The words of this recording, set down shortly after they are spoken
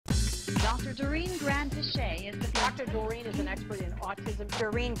Dr. Doreen Grand-Pichet is the Dr. Doreen is an expert in autism.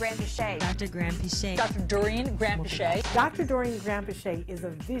 Doreen Grand-Pichet. Dr. Grand-Pichet. Dr. Doreen Grand-Pichet. Dr. Doreen Grand-Pichet is a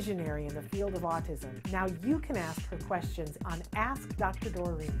visionary in the field of autism. Now you can ask her questions on Ask Dr.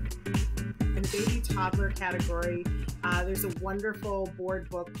 Doreen. In the baby toddler category, there's a wonderful board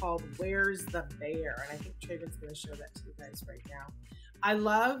book called Where's the Bear? And I think Traven's going to show that to you guys right now. I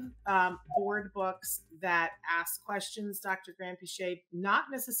love board books that ask questions, Dr. Grand-Pichet, not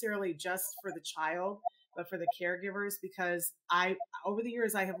necessarily just for the child, but for the caregivers, because over the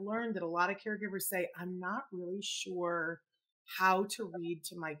years, I have learned that a lot of caregivers say, I'm not really sure how to read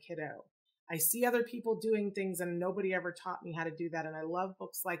to my kiddo. I see other people doing things and nobody ever taught me how to do that. And I love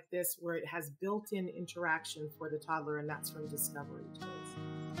books like this where it has built-in interaction for the toddler, and that's from Discovery Toys.